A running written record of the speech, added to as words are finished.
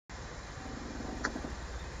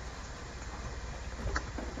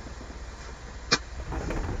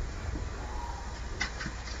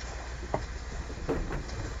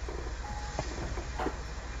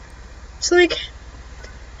So, like,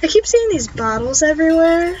 I keep seeing these bottles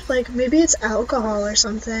everywhere. Like, maybe it's alcohol or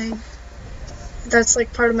something. That's,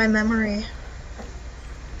 like, part of my memory.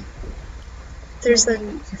 There's that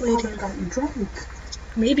lady. Your father got you drunk.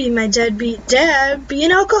 Maybe my deadbeat dad be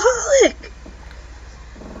an alcoholic.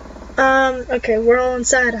 Okay, we're all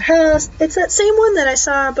inside a house. It's that same one that I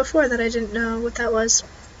saw before that I didn't know what that was.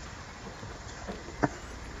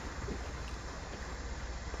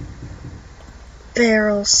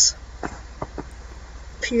 Barrels.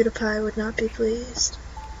 PewDiePie would not be pleased.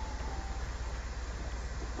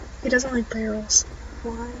 He doesn't like barrels.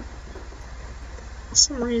 Why?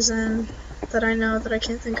 Some reason that I know that I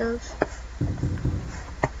can't think of.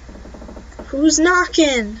 Who's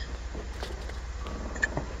knocking?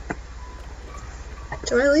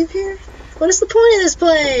 Do I leave here? What is the point of this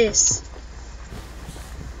place?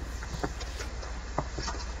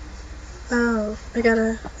 Oh, I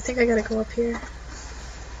think I gotta go up here.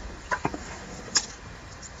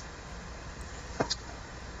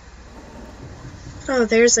 Oh,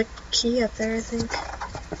 there's a key up there, I think.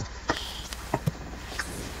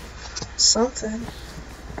 Something.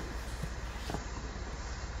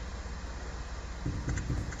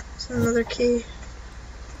 It's another key.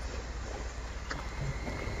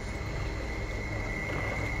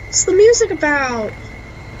 What's the music about?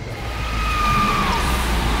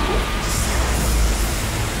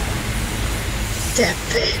 That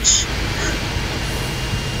bitch.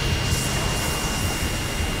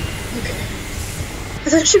 Okay. I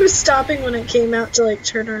thought she was stopping when it came out to, like,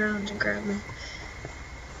 turn around and grab me.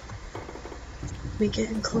 We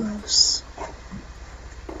getting close.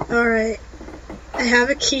 Alright. I have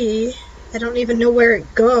a key. I don't even know where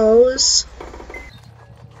it goes.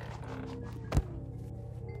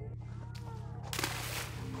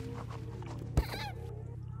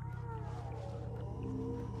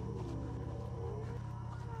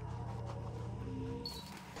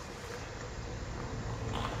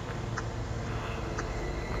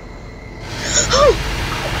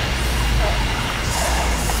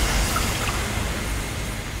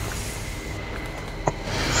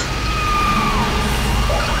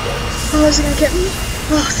 Oh, is it gonna get me?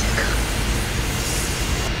 Oh, thank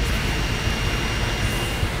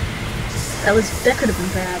God. That could have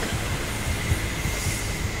been bad.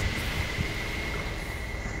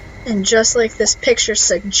 And just like this picture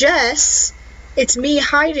suggests, it's me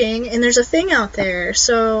hiding and there's a thing out there.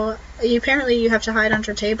 So apparently you have to hide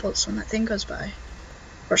under tables when that thing goes by.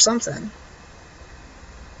 Or something.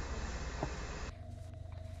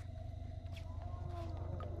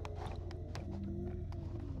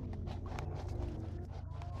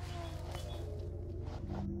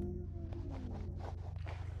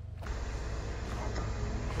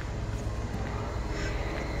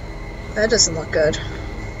 That doesn't look good.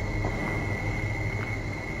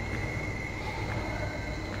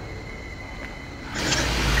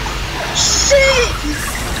 Shit!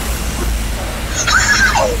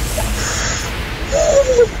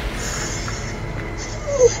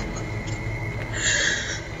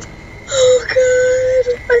 Oh God!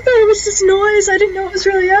 I thought it was just noise. I didn't know it was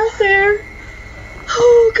really out there.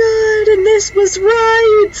 Oh God! And this was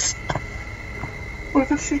right. What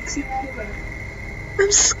if it shakes you out of it?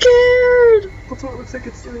 I'm scared! That's what it looks like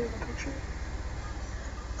it's doing in the picture.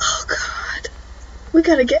 Oh God. We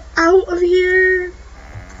gotta get out of here.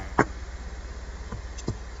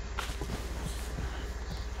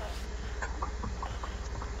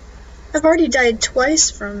 I've already died twice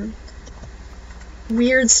from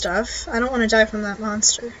weird stuff. I don't want to die from that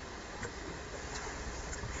monster.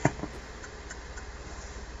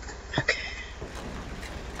 Okay.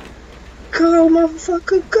 Go,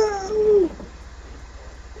 motherfucker, go!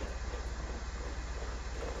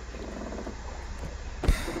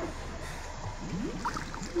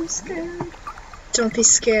 I'm scared. Don't be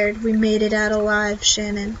scared. We made it out alive,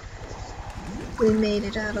 Shannon. We made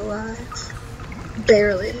it out alive.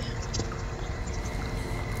 Barely.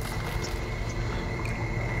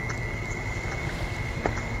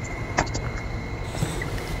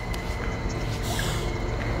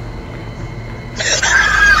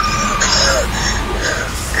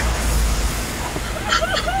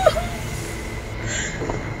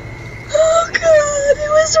 Oh God, it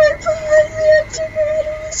was right behind me. I turned around,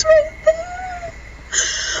 it was right there.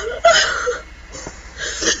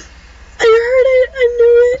 I heard it, I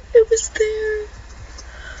knew it, it was there.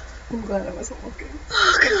 I'm glad I wasn't looking.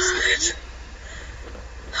 Oh God.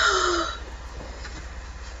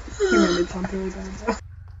 You made it sound really bad though.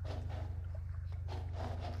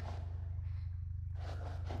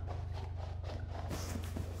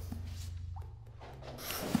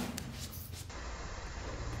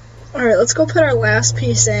 Alright, let's go put our last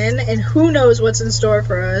piece in, and who knows what's in store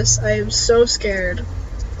for us. I am so scared.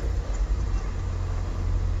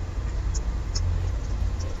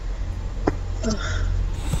 Ugh.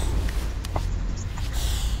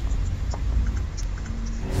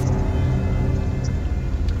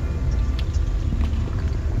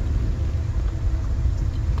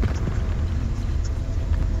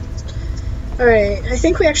 Alright, I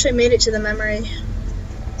think we actually made it to the memory.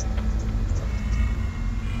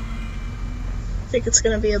 I think it's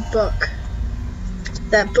gonna be a book.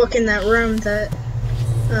 That book in that room that,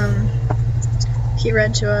 he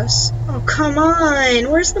read to us. Oh, come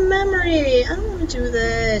on! Where's the memory? I don't want to do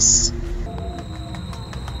this.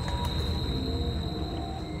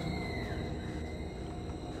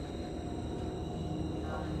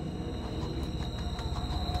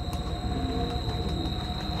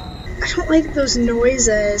 I don't like those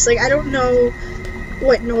noises. Like, I don't know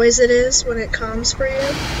what noise it is when it comes for you.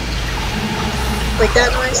 Like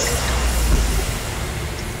that noise.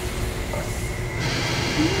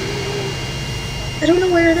 I don't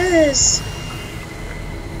know where it is.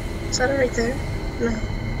 Is that it right there? No.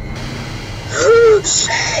 Oh,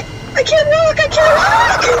 shit! I can't walk! I can't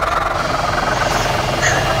walk!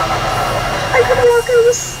 I couldn't walk, I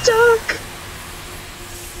was stuck!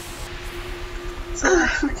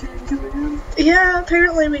 Yeah,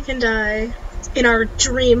 apparently we can die in our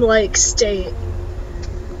dreamlike state.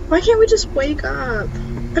 Why can't we just wake up?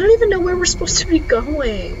 I don't even know where we're supposed to be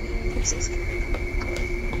going. I'm so scared.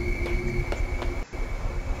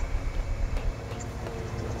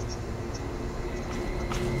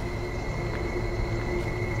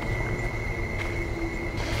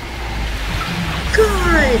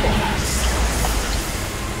 God!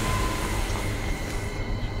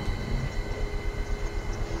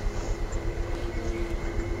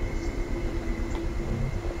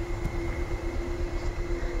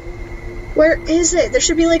 Where is it? There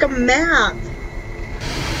should be like a map.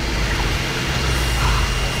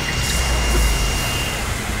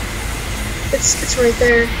 It's right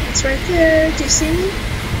there. It's right there. Do you see me?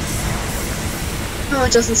 Oh,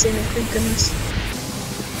 it doesn't see me. Thank goodness.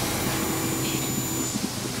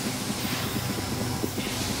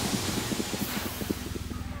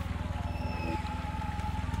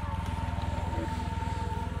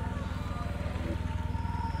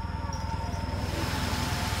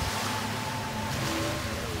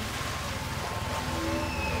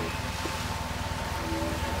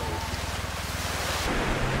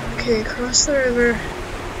 Okay, cross the river.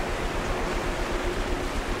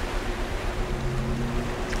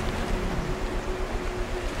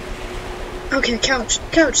 Okay, couch,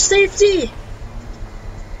 safety!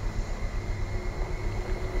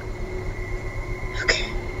 Okay.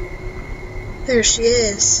 There she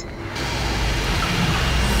is.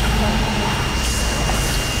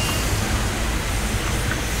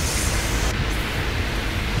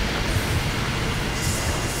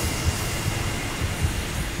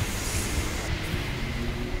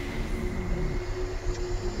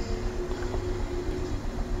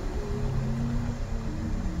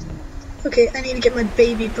 Okay, I need to get my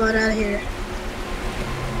baby butt out of here.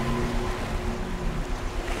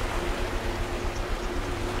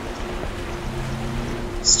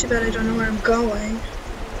 It's too bad I don't know where I'm going.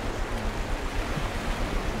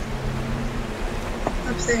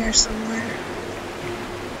 Up there somewhere.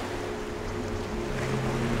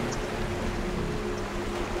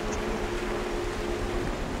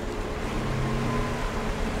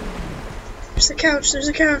 There's a couch, there's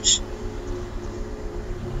a couch.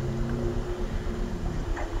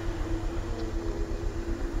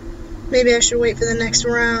 Maybe I should wait for the next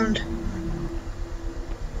round.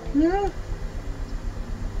 No.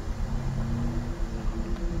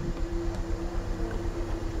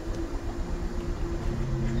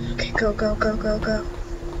 Okay, go, go, go, go, go.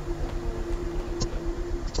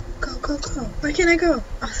 Go, go, go. Why can't I go?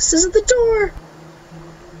 Oh, this isn't the door!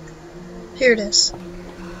 Here it is.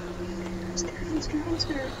 I'm scared, I'm scared, I'm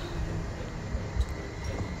scared.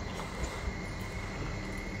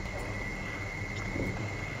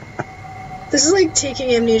 This is like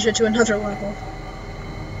taking amnesia to another level.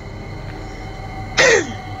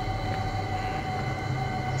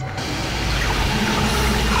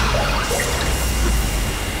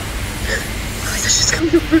 Oh, that's just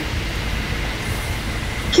coming over.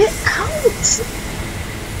 Get out!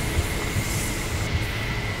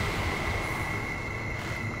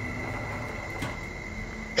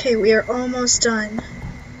 Okay, we are almost done.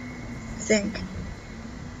 I think.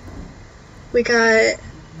 We got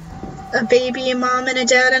a baby, a mom, and a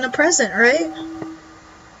dad, and a present, right?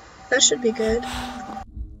 That should be good.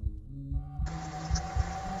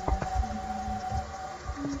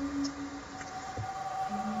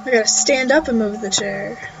 I gotta stand up and move the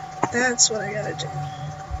chair. That's what I gotta do.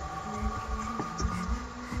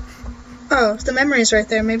 Oh, the memory's right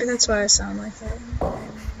there. Maybe that's why I sound like that.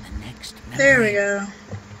 There we go.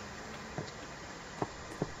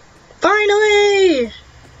 Finally!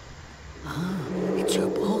 Ah, it's your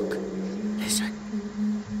book. Listen.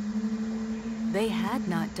 They had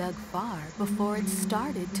not dug far before it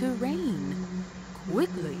started to rain.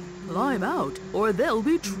 Quickly, climb out, or there'll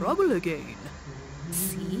be trouble again.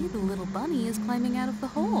 See, the little bunny is climbing out of the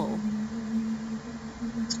hole.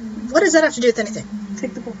 What does that have to do with anything?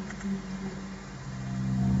 Take the book.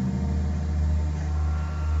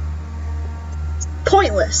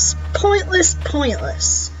 Pointless. Pointless,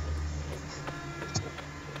 pointless.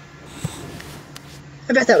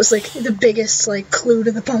 I bet that was like the biggest like clue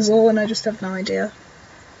to the puzzle and I just have no idea.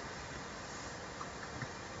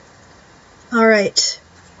 Alright.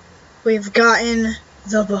 We've gotten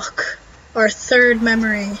the book. Our third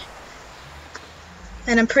memory.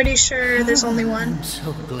 And I'm pretty sure there's only one. I'm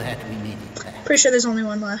so glad we made it back. Pretty sure there's only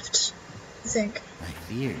one left. I think. I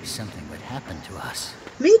feared something would happen to us.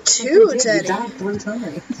 Me too, You Teddy. died 3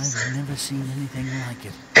 times. I've never seen anything like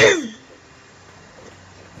it.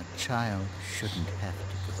 A child shouldn't have to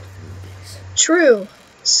go through this. True.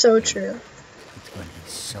 So true. It's going to be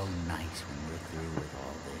so nice when we're through with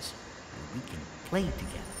all this. And we can play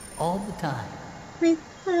together all the time. I mean,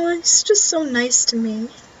 oh, he's just so nice to me.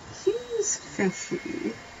 He's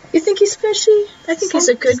fishy. You think he's fishy? I think he's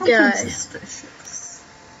a good guy. Suspicious.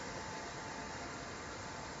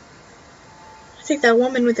 I think that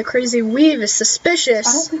woman with the crazy weave is suspicious.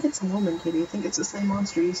 I don't think it's a woman, Kitty. I think it's the same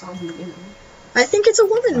monster you saw in the beginning. I think it's a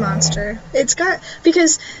woman monster. It's got,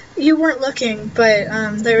 because you weren't looking, but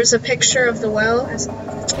there was a picture of the well.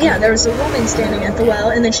 Yeah, there was a woman standing at the well,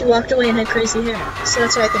 and then she walked away and had crazy hair. So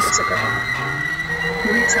that's why I think it's a girl.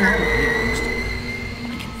 Maybe it's an animal.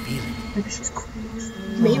 I can feel it. Maybe she's crazy.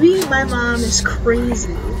 Maybe my mom is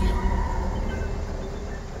crazy. Are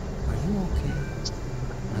you okay?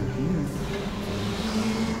 I'm here.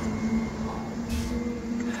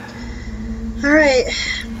 Alright,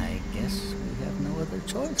 I guess we have no other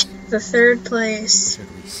choice. the third place. Should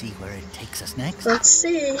we see where it takes us next? Let's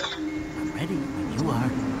see. I'm ready when you are.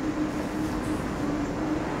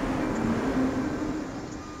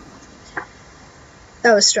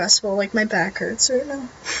 That was stressful, like my back hurts right now.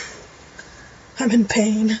 I'm in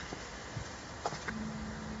pain.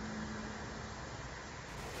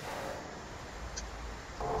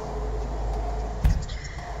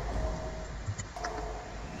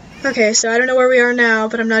 Okay, so I don't know where we are now,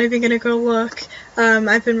 but I'm not even gonna go look.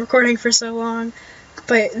 I've been recording for so long,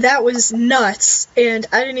 but that was nuts, and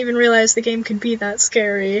I didn't even realize the game could be that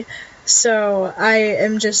scary. So I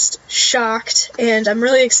am just shocked, and I'm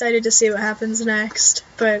really excited to see what happens next,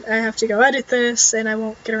 but I have to go edit this, and I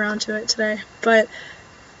won't get around to it today, but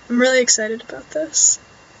I'm really excited about this.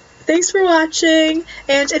 Thanks for watching,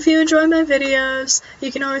 and if you enjoy my videos,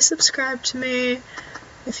 you can always subscribe to me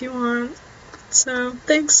if you want. So,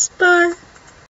 thanks, bye!